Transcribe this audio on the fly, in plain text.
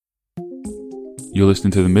You're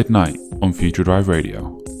listening to The Midnight on Future Drive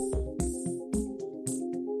Radio.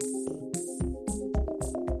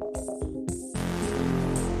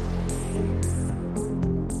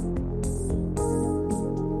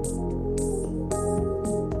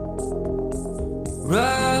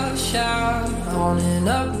 Rush out on an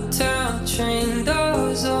uptown train,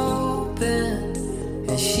 doors open,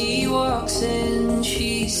 and she walks in,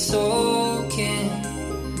 she's soaking,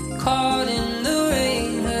 caught in the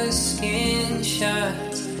rain, her skin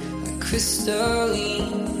shines like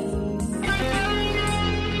crystalline.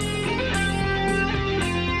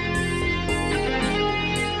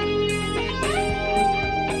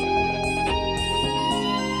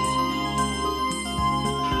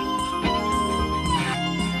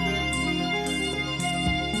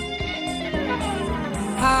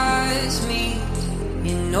 Eyes meet,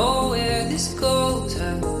 you know where this goes.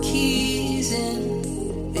 Her keys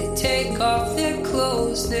in, they take off their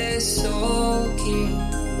clothes, they're soaking.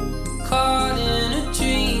 Caught in a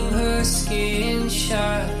dream, her skin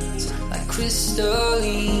shines like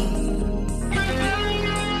crystalline.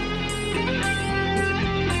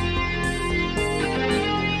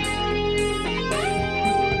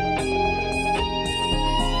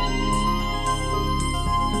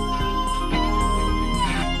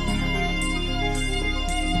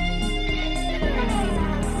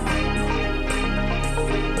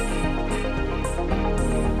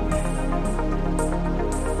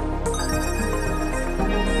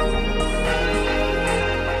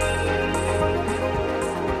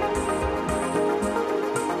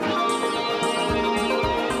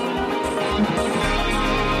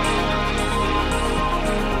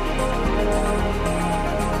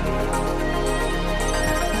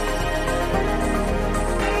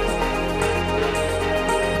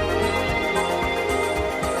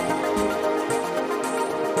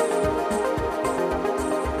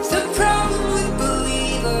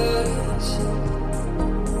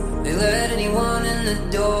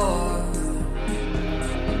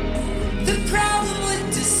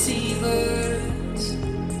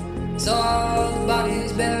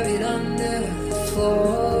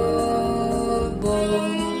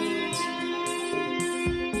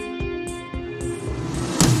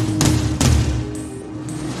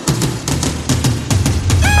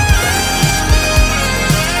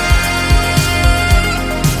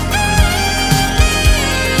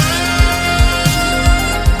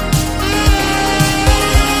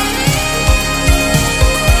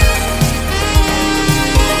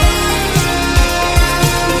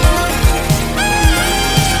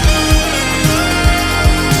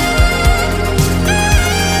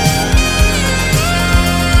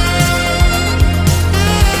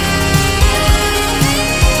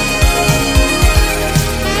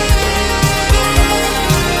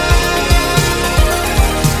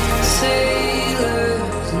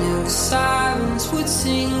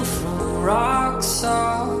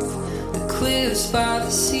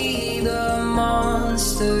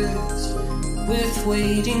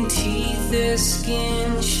 Waiting teeth, their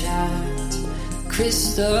skin shines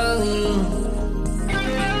crystalline.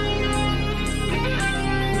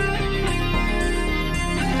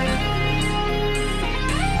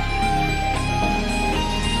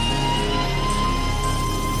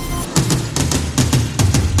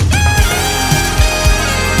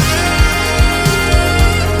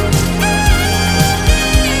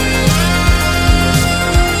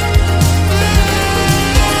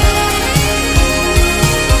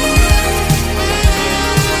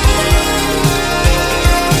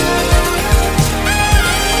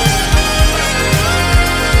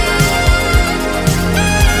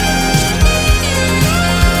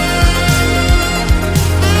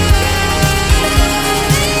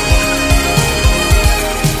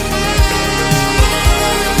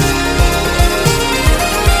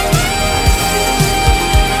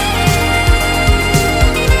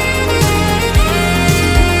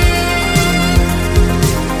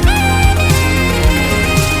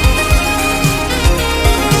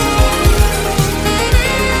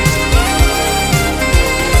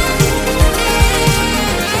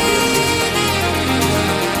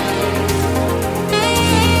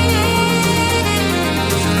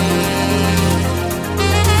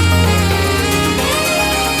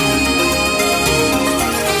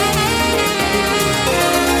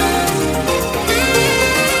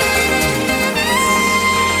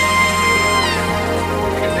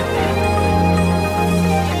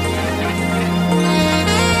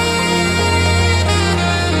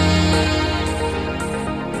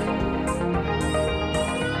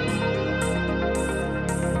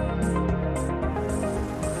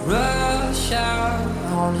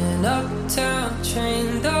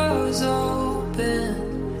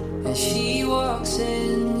 As she walks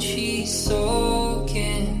in, she's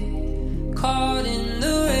soaking, caught in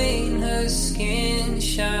the rain, her skin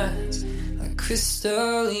shines like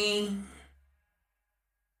crystalline.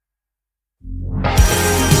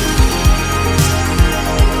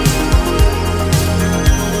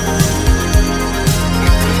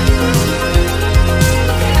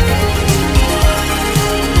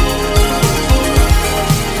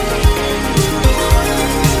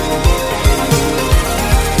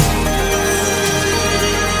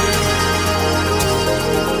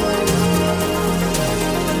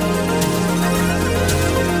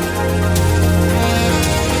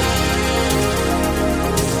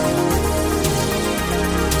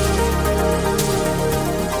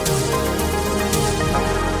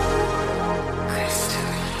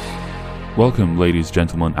 Welcome, ladies,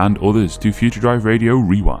 gentlemen, and others to Future Drive Radio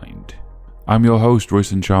Rewind. I'm your host,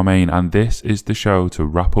 Royston Charmaine, and this is the show to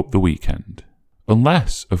wrap up the weekend.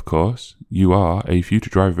 Unless, of course, you are a Future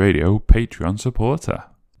Drive Radio Patreon supporter,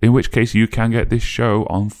 in which case you can get this show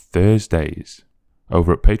on Thursdays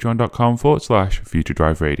over at patreon.com/Future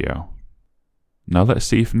Drive Radio. Now let's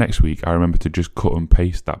see if next week I remember to just cut and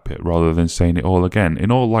paste that bit rather than saying it all again. In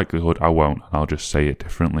all likelihood, I won't, and I'll just say it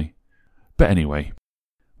differently. But anyway,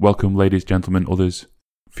 welcome, ladies, gentlemen, others.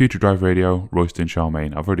 Future Drive Radio, Royston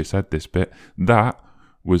Charmaine. I've already said this bit. That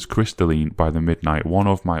was Crystalline by The Midnight, one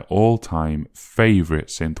of my all-time favourite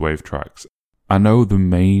synthwave tracks. I know the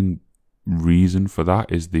main reason for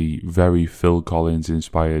that is the very Phil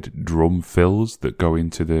Collins-inspired drum fills that go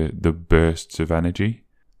into the bursts of energy.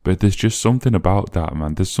 But there's just something about that,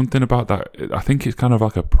 man. There's something about that. I think it's kind of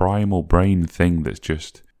like a primal brain thing that's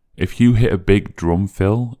just... If you hit a big drum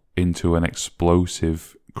fill into an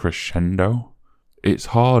explosive crescendo, it's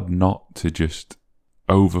hard not to just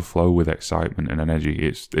overflow with excitement and energy.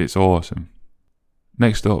 It's awesome.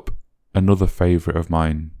 Next up, another favourite of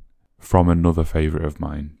mine from another favourite of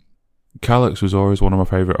mine. Calyx was always one of my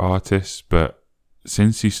favourite artists, but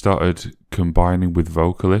since he started combining with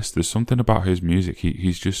vocalists, there's something about his music.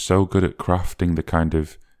 He's just so good at crafting the kinds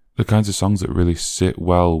of songs that really sit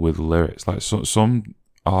well with lyrics. Like some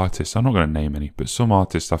artists, I'm not going to name any, but some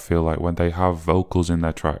artists I feel like when they have vocals in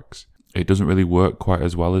their tracks, it doesn't really work quite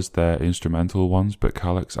as well as their instrumental ones. But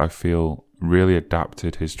Calyx, I feel, really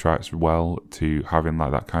adapted his tracks well to having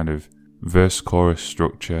like that kind of verse-chorus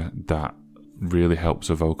structure that really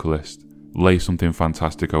helps a vocalist lay something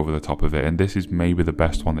fantastic over the top of it. And this is maybe the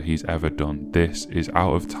best one that he's ever done. This is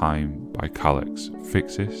Out of Time by Calyx,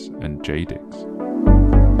 Fixis and Jadix.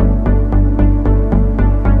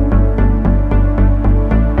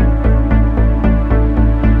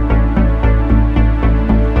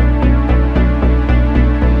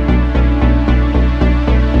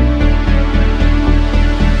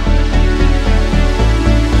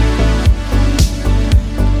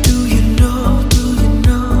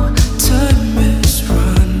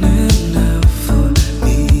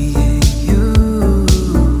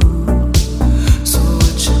 So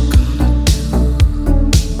what you gonna do?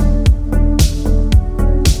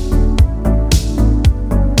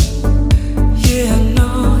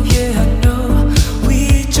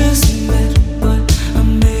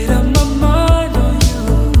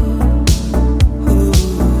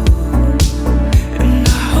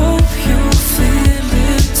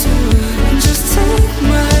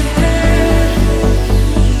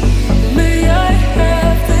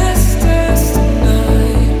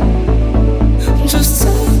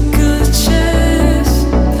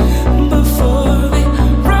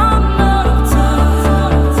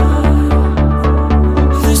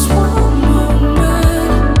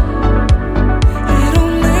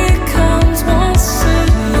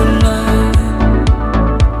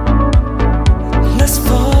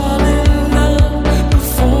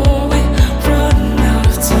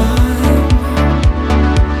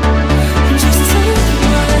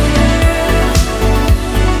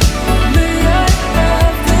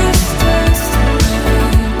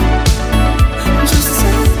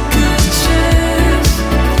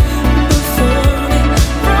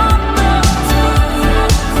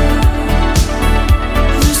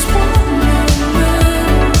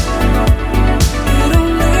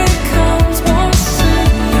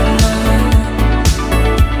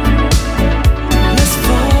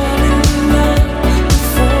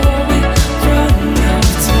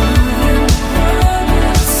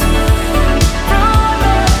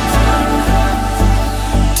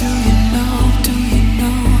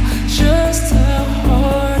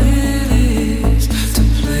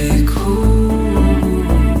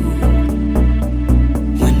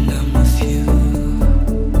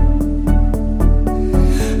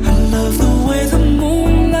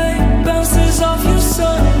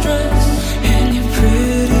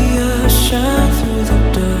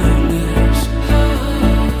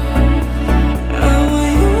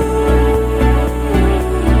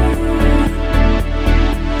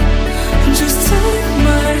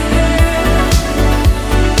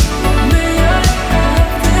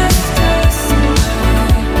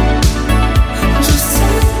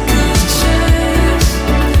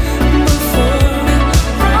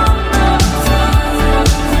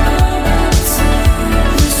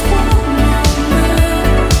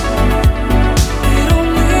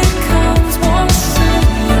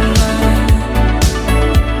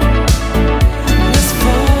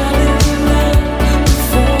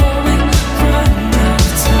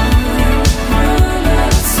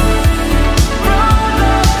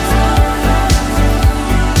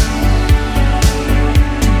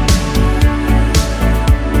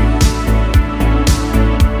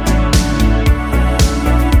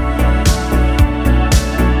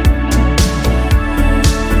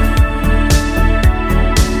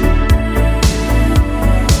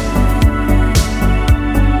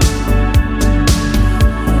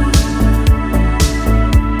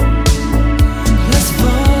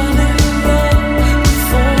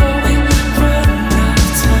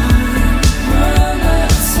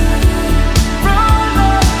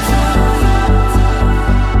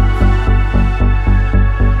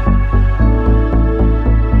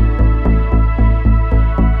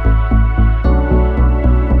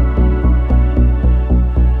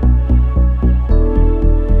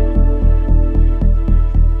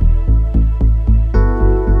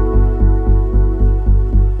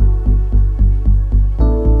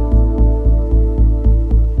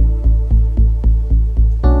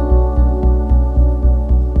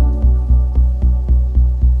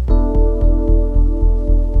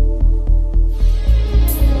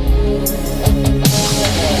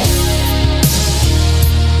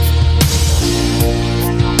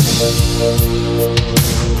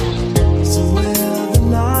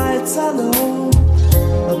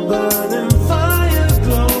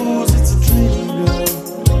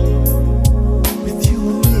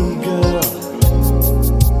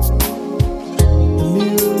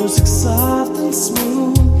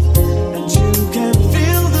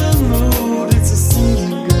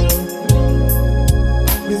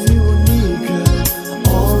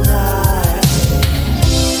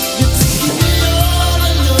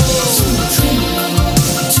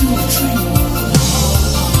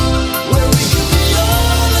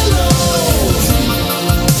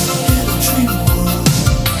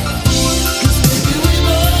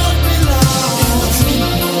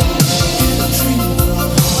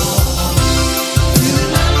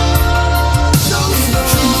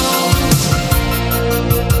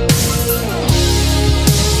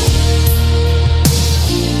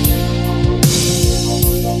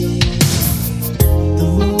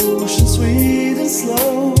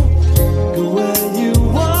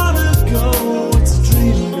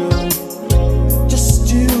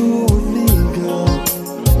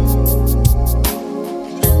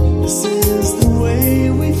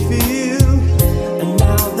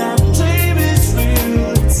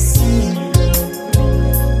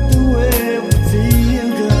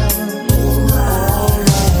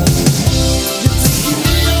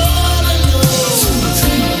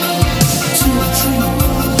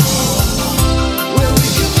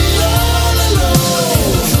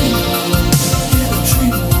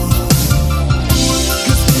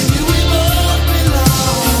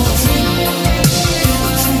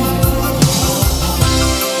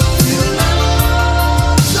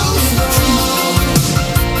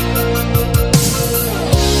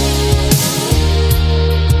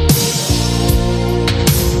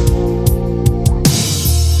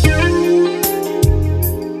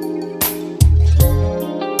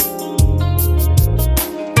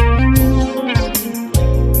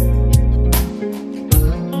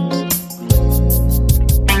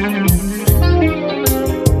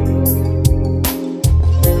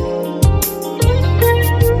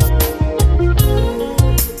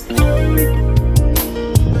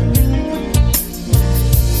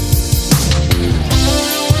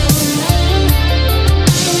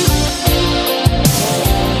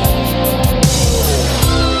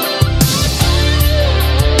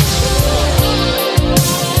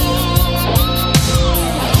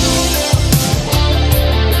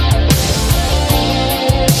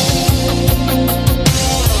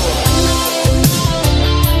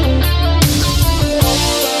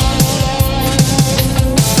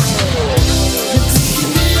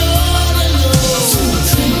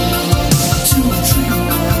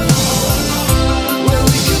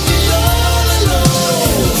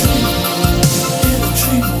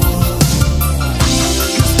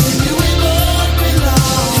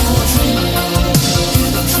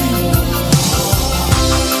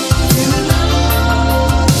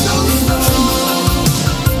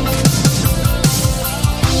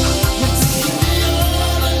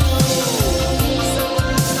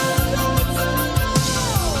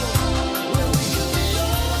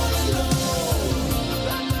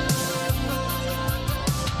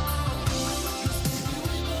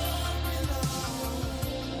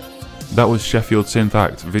 That was Sheffield Synth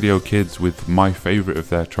Act, Video Kids, with my favourite of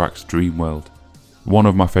their tracks, Dreamworld. One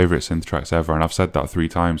of my favourite synth tracks ever, and I've said that 3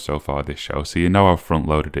 times so far this show, so you know I've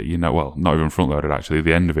front-loaded it. You know, well, not even front-loaded actually,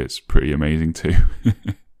 the end of it's pretty amazing too.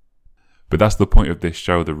 But that's the point of this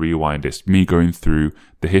show, the Rewind. It's me going through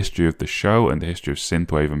the history of the show and the history of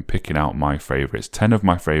synthwave and picking out my favourites, 10 of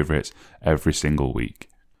my favourites every single week.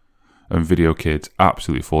 And Video Kids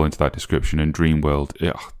absolutely fall into that description, and Dreamworld,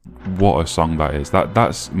 what a song that is.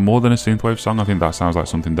 That's more than a synthwave song. I think that sounds like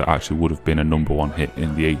something that actually would have been a number 1 hit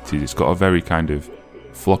in the 80s. It's got a very kind of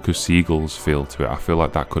Flock of Seagulls feel to it. I feel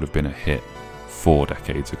like that could have been a hit 4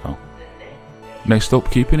 decades ago. Next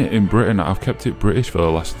up, keeping it in Britain, I've kept it British for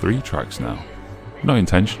the last 3 tracks now. Not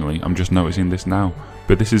intentionally, I'm just noticing this now.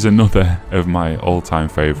 But this is another of my all-time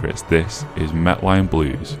favourites. This is Metline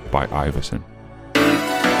Blues by Iverson.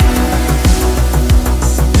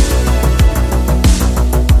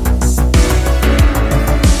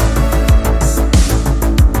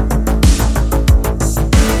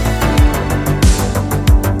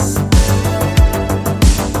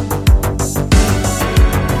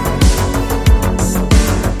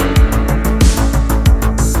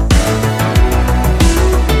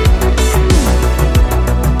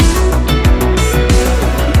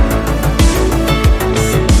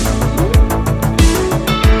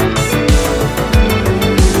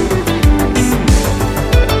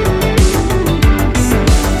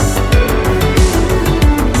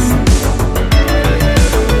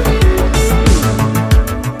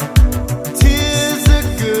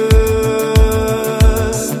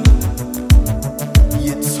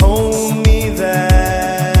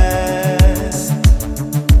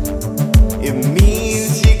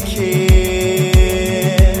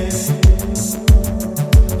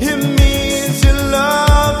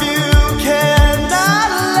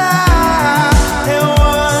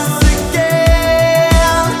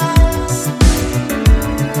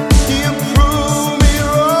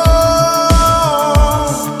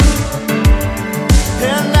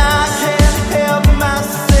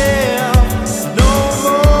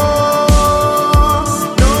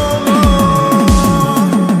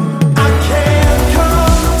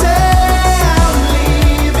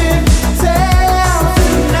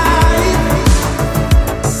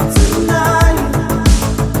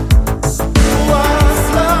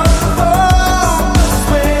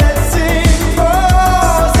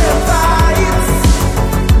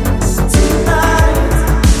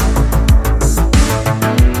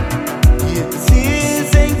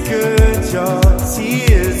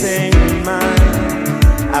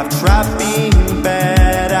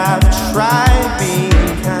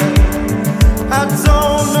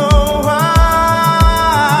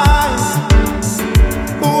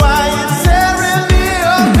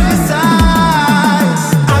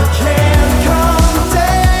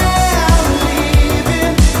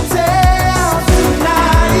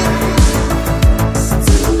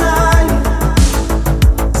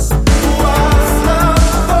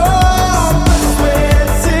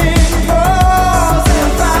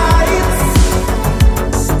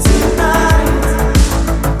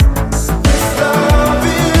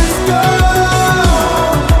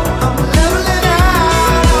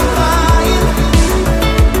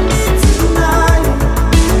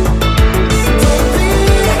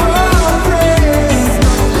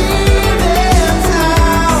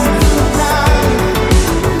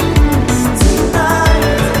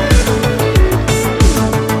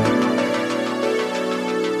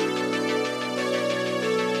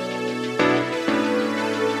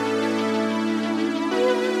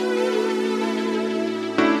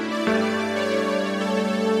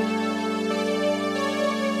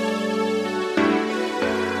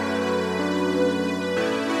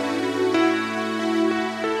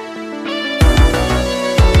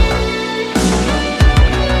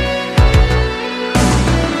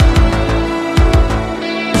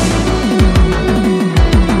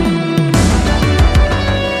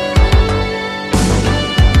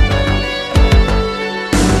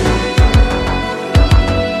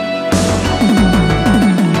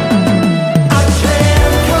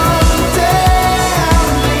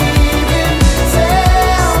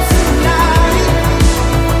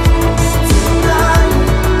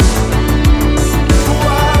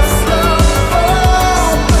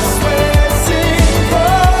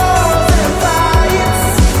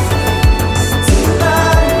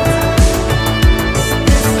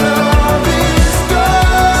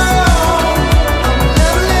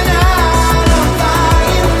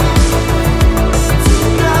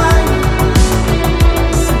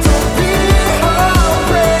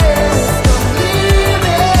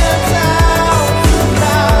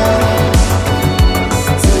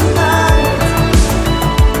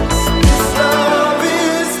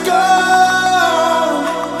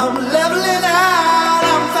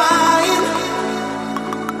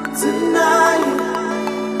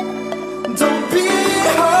 Don't be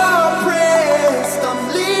hopeless. I'm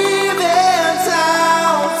leaving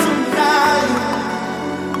town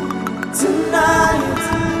tonight.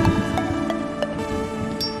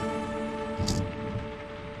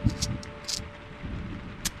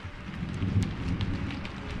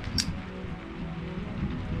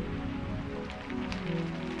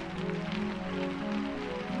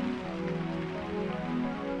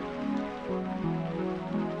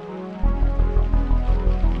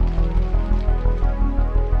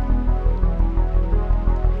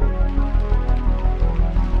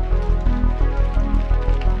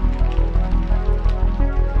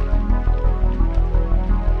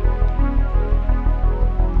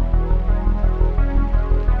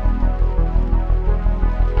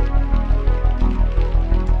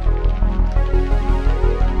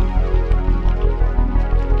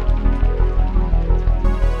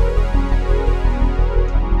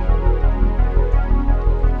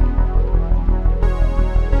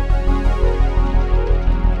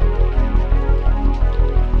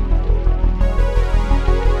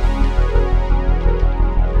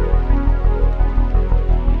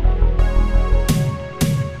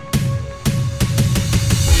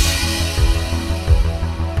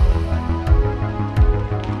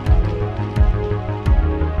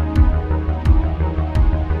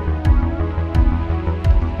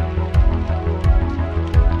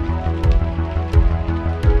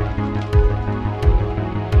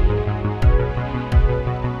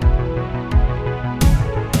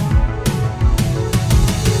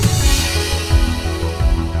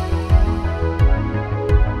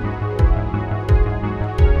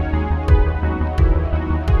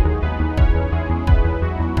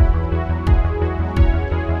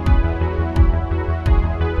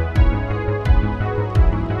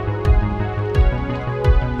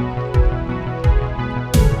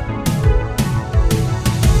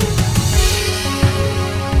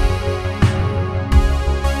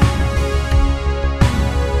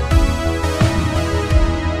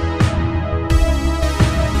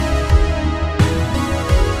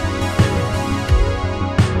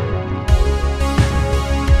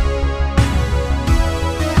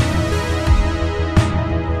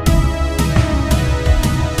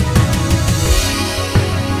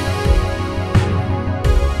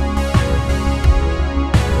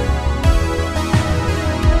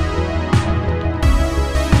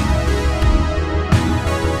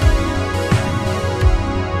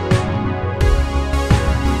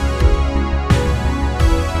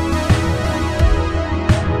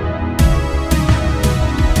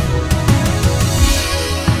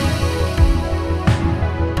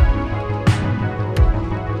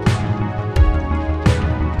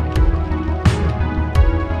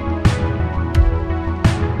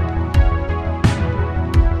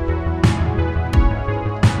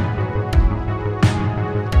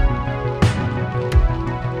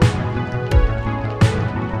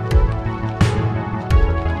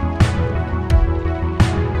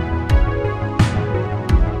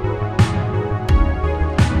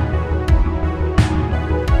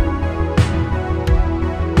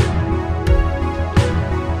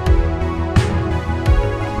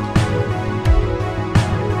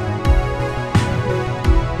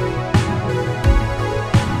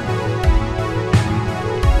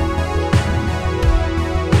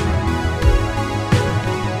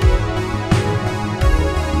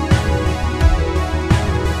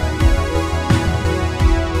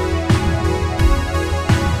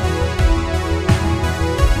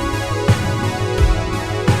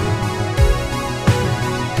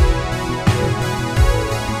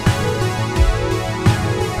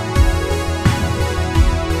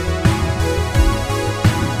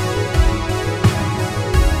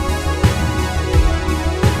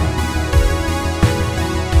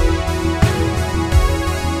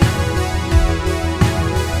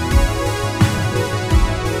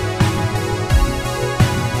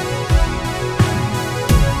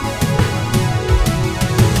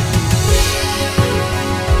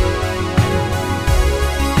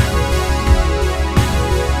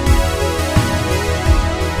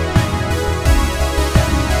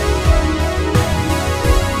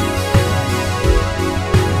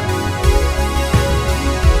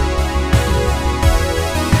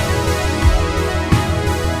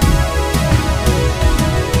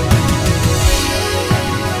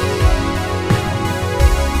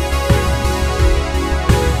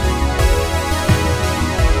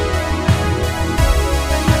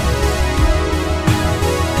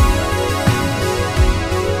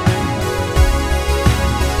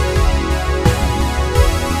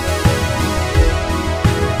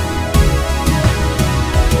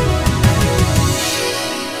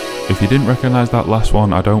 didn't recognise that last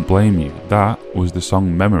one, I don't blame you. That was the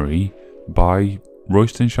song Memory by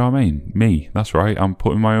Royston Charmaine. Me, that's right, I'm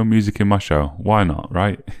putting my own music in my show. Why not,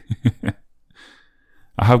 right?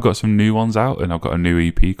 I have got some new ones out, and I've got a new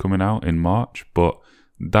EP coming out in March, but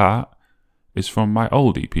that is from my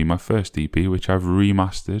old EP, my first EP, which I've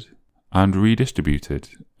remastered and redistributed.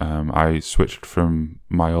 I switched from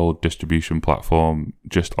my old distribution platform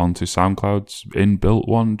just onto SoundCloud's inbuilt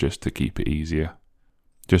one, just to keep it easier.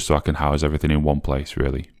 Just so I can house everything in one place,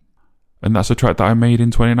 really. And that's a track that I made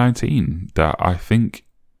in 2019 that I think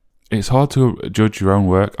it's hard to judge your own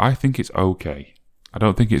work. I think it's okay. I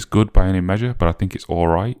don't think it's good by any measure, but I think it's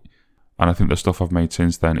alright. And I think the stuff I've made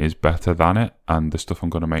since then is better than it. And the stuff I'm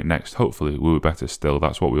going to make next, hopefully, will be better still.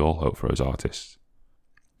 That's what we all hope for as artists.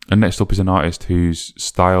 And next up is an artist whose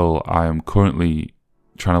style I am currently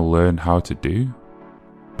trying to learn how to do,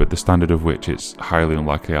 but the standard of which it's highly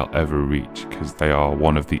unlikely I'll ever reach, because they are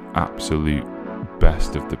one of the absolute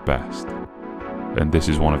best of the best. And this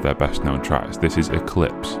is one of their best known tracks. This is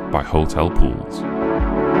Eclipse by Hotel Pools.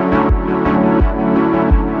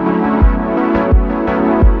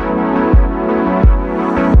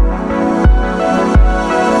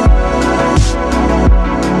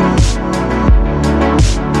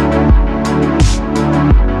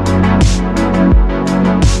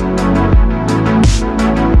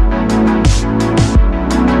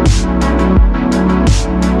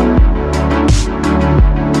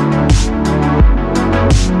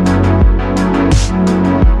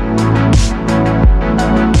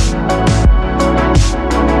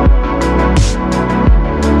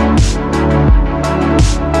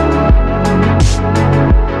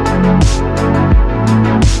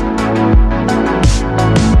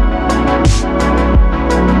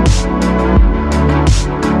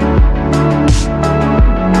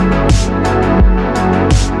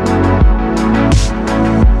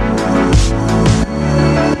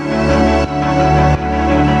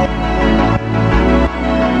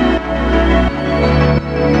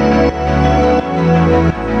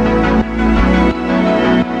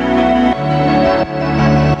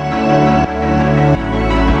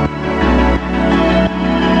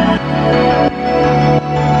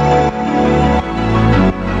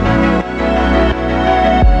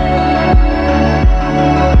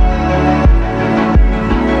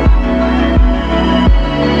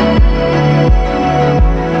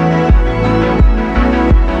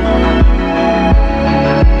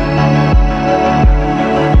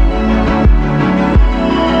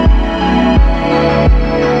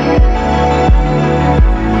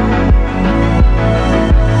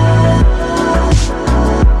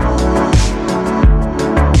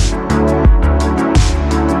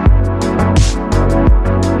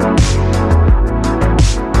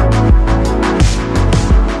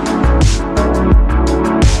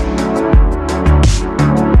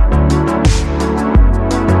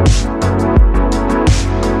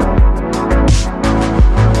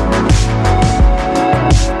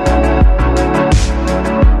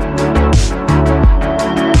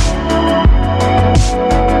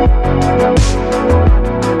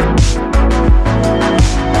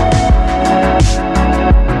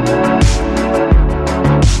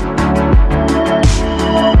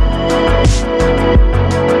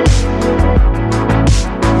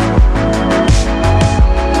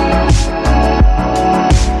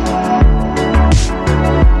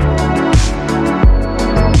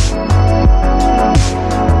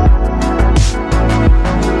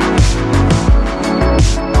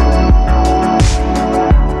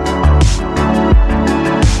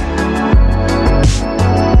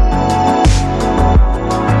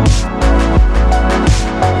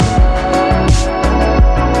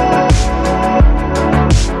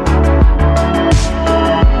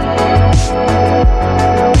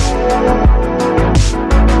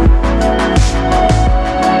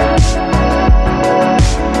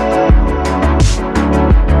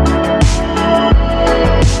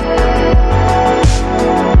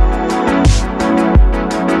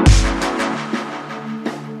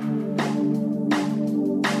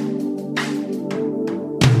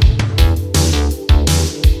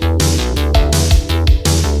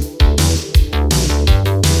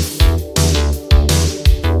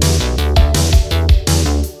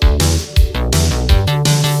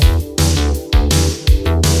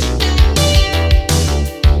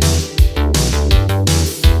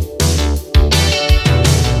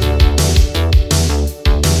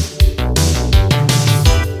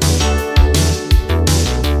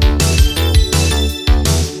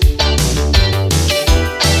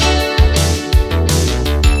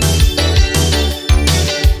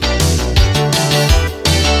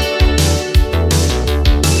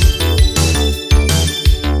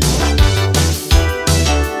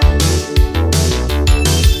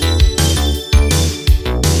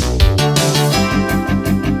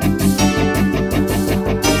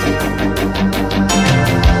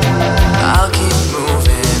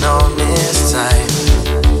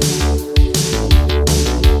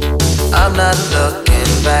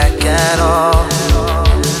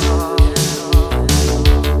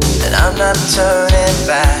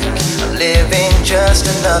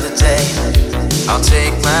 day. I'll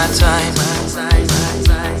take my time.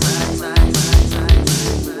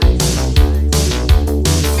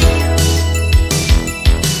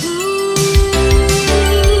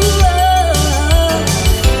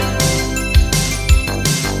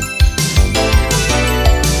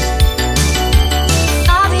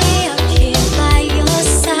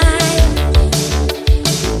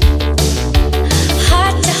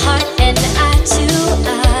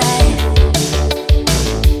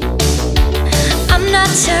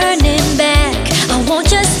 Turning back, I won't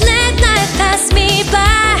just let life pass me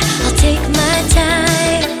by. I'll take my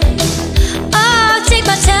time. I'll take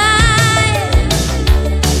my time.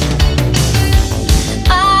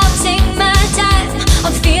 I'll take my time.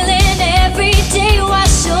 I'm feeling every day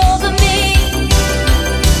wash over me.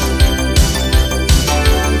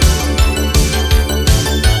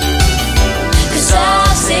 'Cause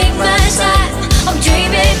I'll take my time. I'm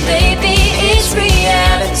dreaming, baby, it's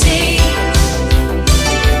reality.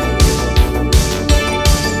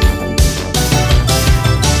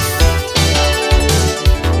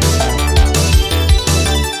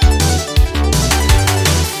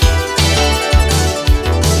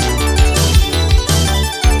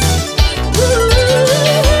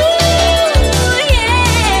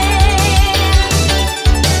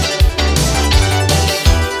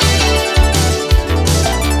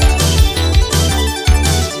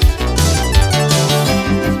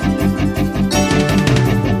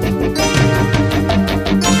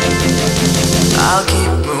 I'll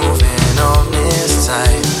keep moving on this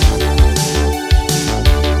time.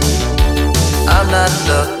 I'm not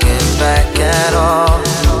looking back at all.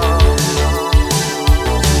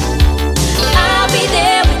 I'll be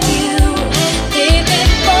there with you, baby,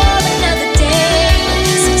 for another day.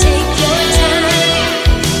 So take your time.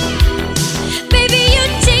 Baby, you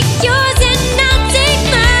take yours and I'll take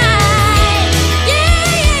mine. Yeah,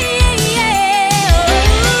 yeah, yeah, yeah.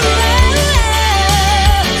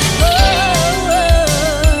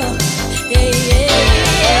 Yeah, yeah.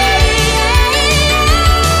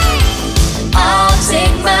 I'll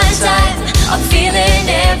take my time. I'm feeling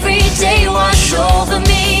every day wash over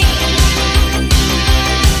me.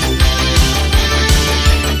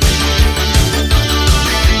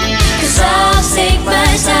 'Cause I'll take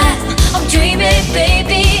my time. I'm dreaming,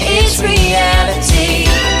 baby, it's reality.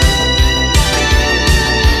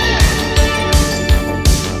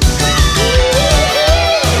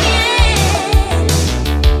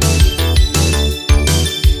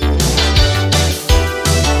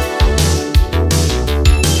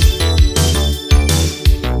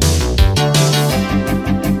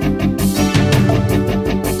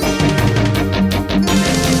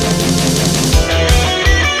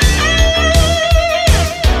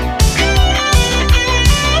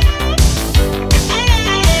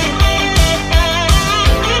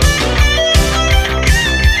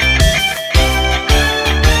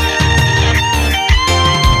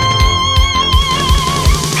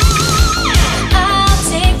 I'll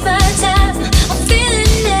take my time. I'm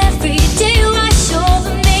feeling every day wash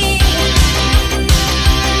over me.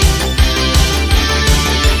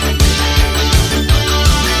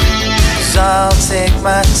 'Cause I'll take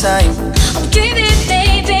my time. I'm dreaming,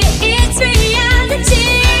 baby, it's reality.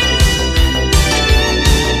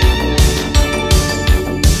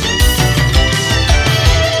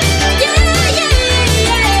 Yeah, yeah,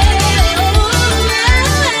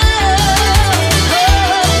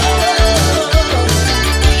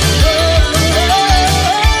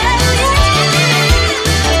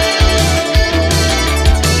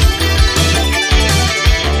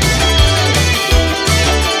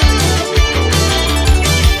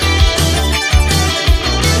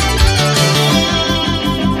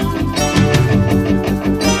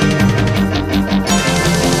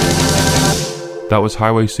 That was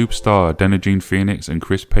Highway Superstar, Denagene Phoenix and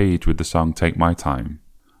Chris Page with the song Take My Time.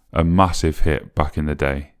 A massive hit back in the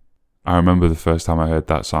day. I remember the first time I heard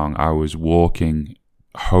that song, I was walking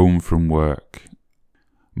home from work.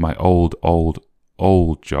 My old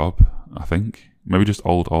job, I think. Maybe just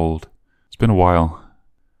old. It's been a while.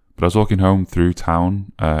 But I was walking home through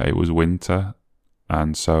town. It was winter,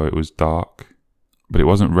 and so it was dark. But it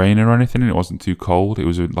wasn't raining or anything, and it wasn't too cold. It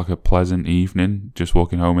was like a pleasant evening, just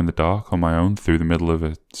walking home in the dark on my own through the middle of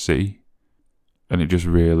a city. And it just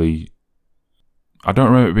really... I don't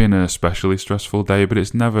remember it being an especially stressful day, but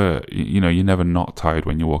it's never... you're never not tired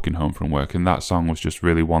when you're walking home from work. And that song was just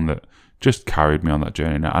really one that just carried me on that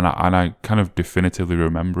journey. And I kind of definitively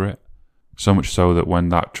remember it. So much so that when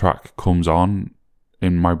that track comes on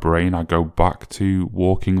in my brain, I go back to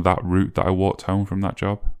walking that route that I walked home from that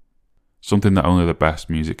job. Something that only the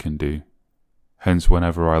best music can do. Hence,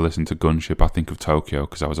 whenever I listen to Gunship, I think of Tokyo,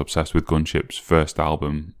 because I was obsessed with Gunship's first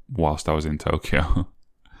album whilst I was in Tokyo.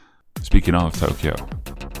 Speaking of Tokyo,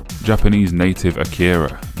 Japanese native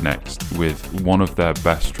Akira next, with one of their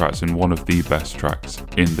best tracks and one of the best tracks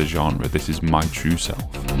in the genre. This is My True Self.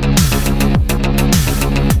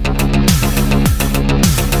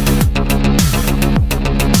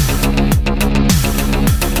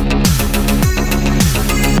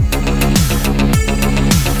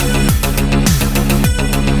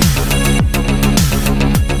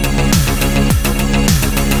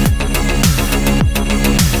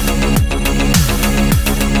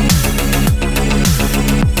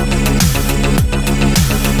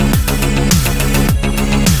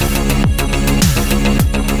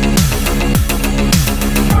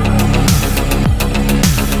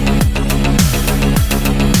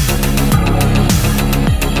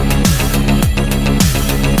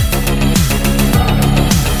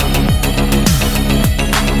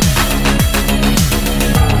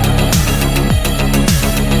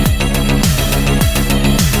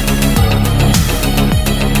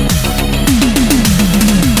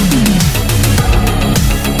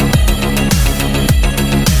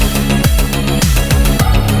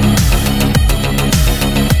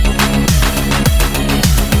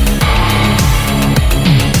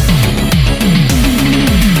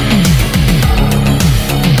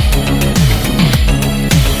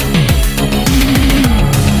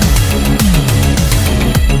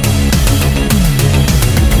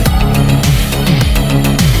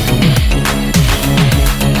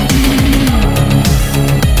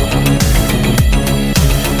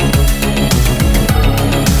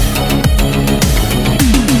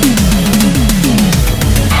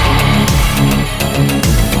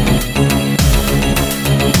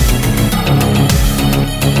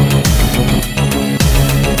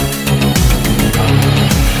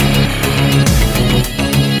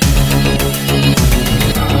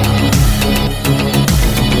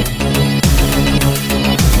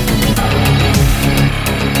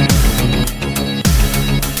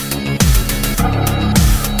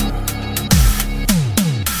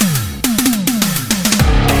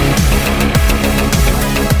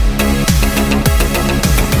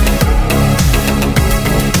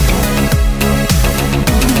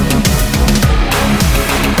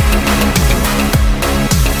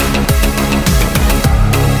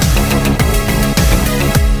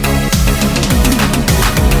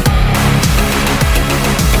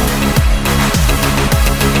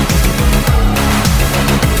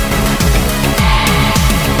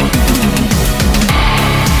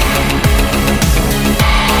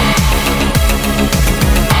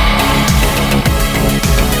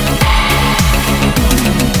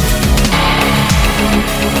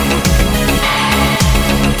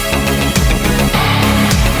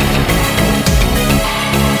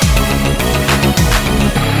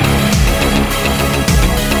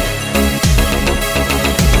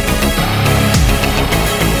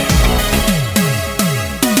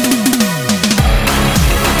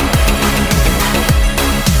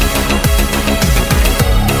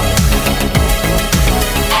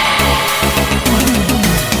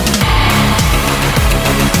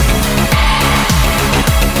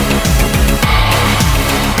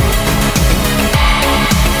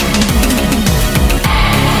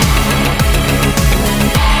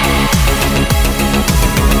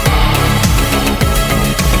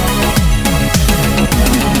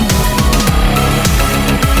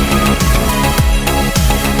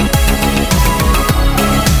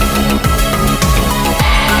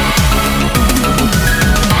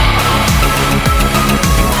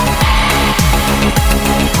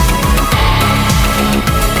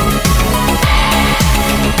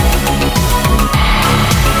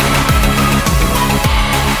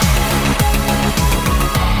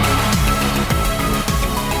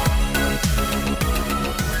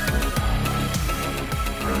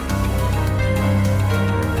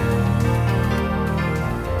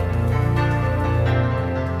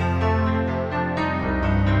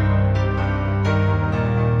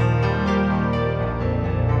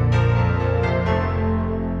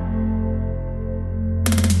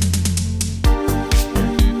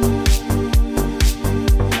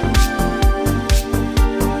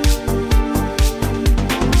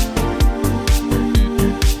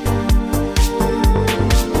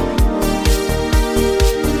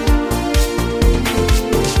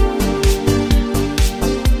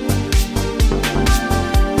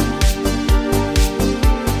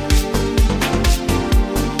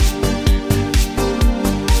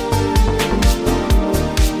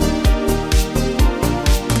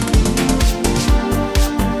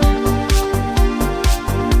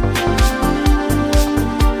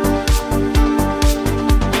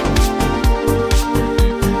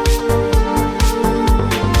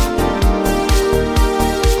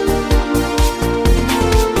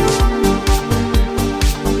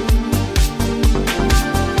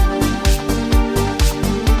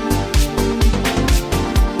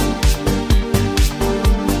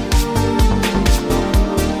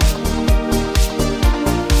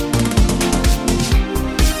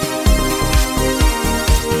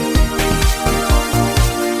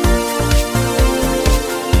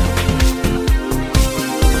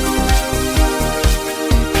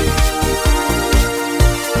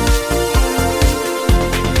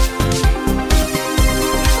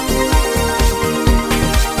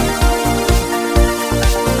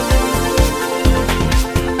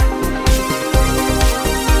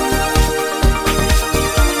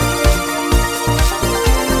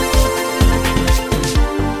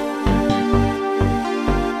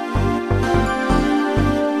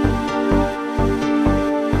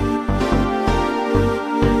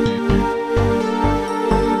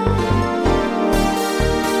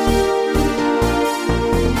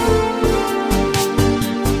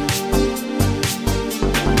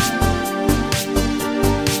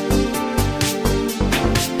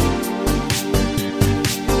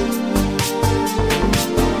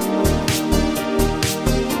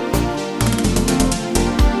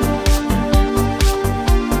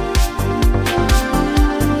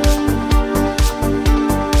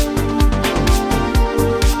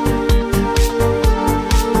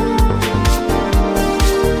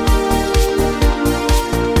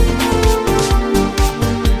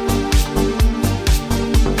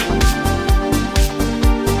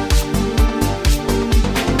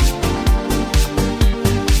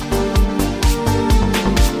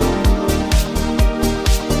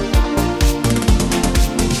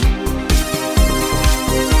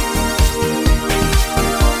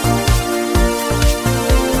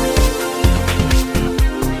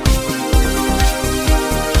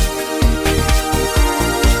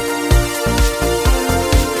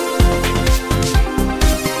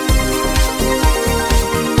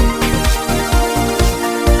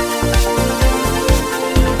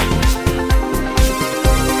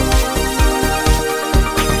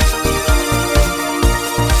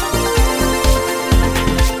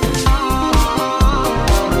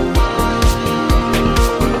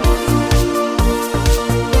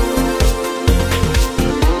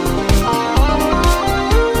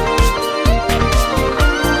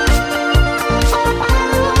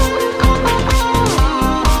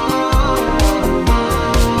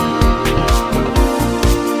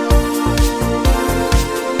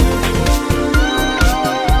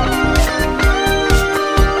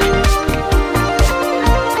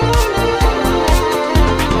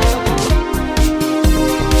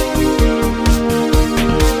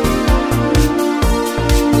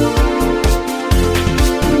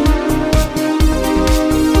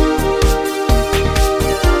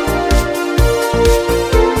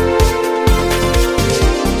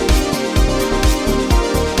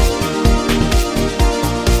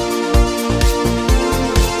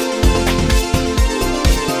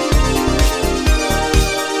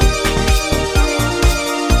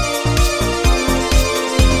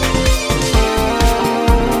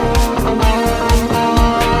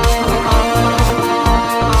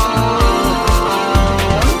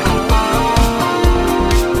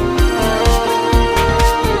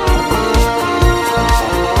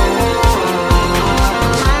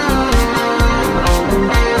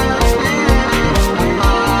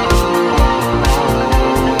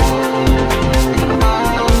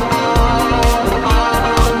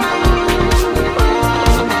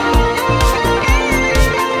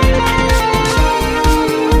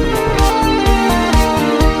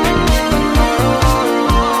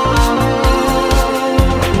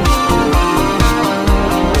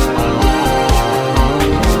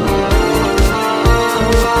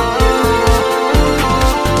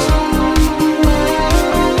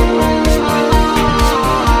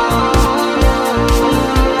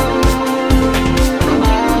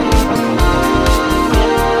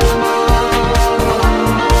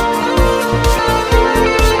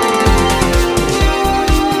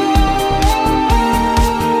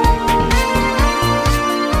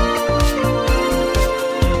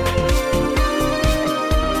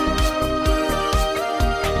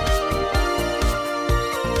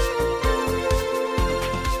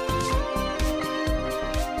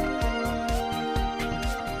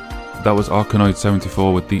 That was Arkanoid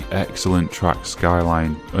 74 with the excellent track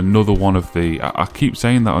Skyline. Another one of the... I keep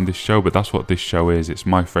saying that on this show, but that's what this show is. It's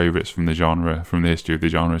my favourites from the genre, from the history of the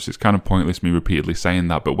genre. So it's kind of pointless me repeatedly saying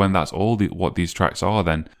that, but when that's all what these tracks are,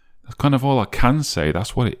 then that's kind of all I can say.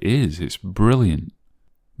 That's what it is. It's brilliant.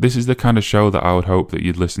 This is the kind of show that I would hope that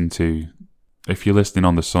you'd listen to if you're listening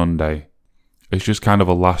on the Sunday. It's just kind of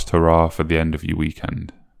a last hurrah for the end of your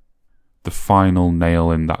weekend. The final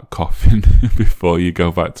nail in that coffin before you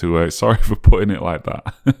go back to work. Sorry for putting it like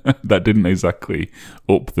that. That didn't exactly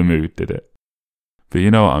up the mood, did it? But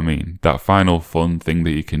you know what I mean. That final fun thing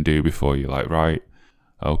that you can do before you're like, right,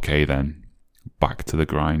 okay then, back to the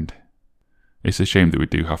grind. It's a shame that we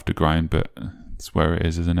do have to grind, but it's where it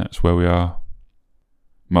is, isn't it? It's where we are.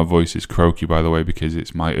 My voice is croaky, by the way, because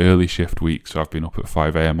it's my early shift week, so I've been up at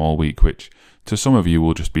 5 a.m. all week, which to some of you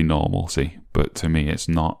will just be normalcy, but to me it's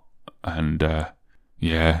not. And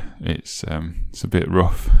yeah, it's a bit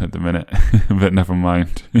rough at the minute, but never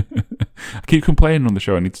mind. I keep complaining on the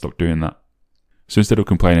show. I need to stop doing that. So instead of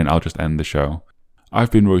complaining, I'll just end the show. I've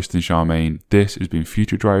been Royston Charmaine. This has been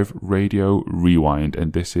Future Drive Radio Rewind,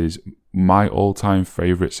 and this is my all-time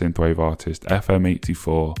favourite synthwave artist,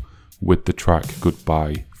 FM84, with the track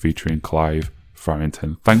Goodbye, featuring Clive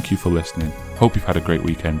Farrington. Thank you for listening. Hope you've had a great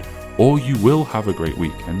weekend, or you will have a great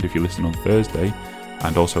weekend if you listen on Thursday.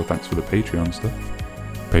 And also thanks for the Patreon stuff.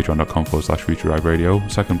 Patreon.com/Future Drive Radio.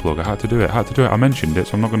 Second plug, I had to do it. I mentioned it,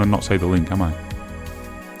 so I'm not going to not say the link, am I?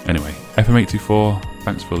 Anyway, FM84,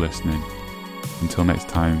 thanks for listening. Until next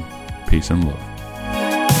time, peace and love.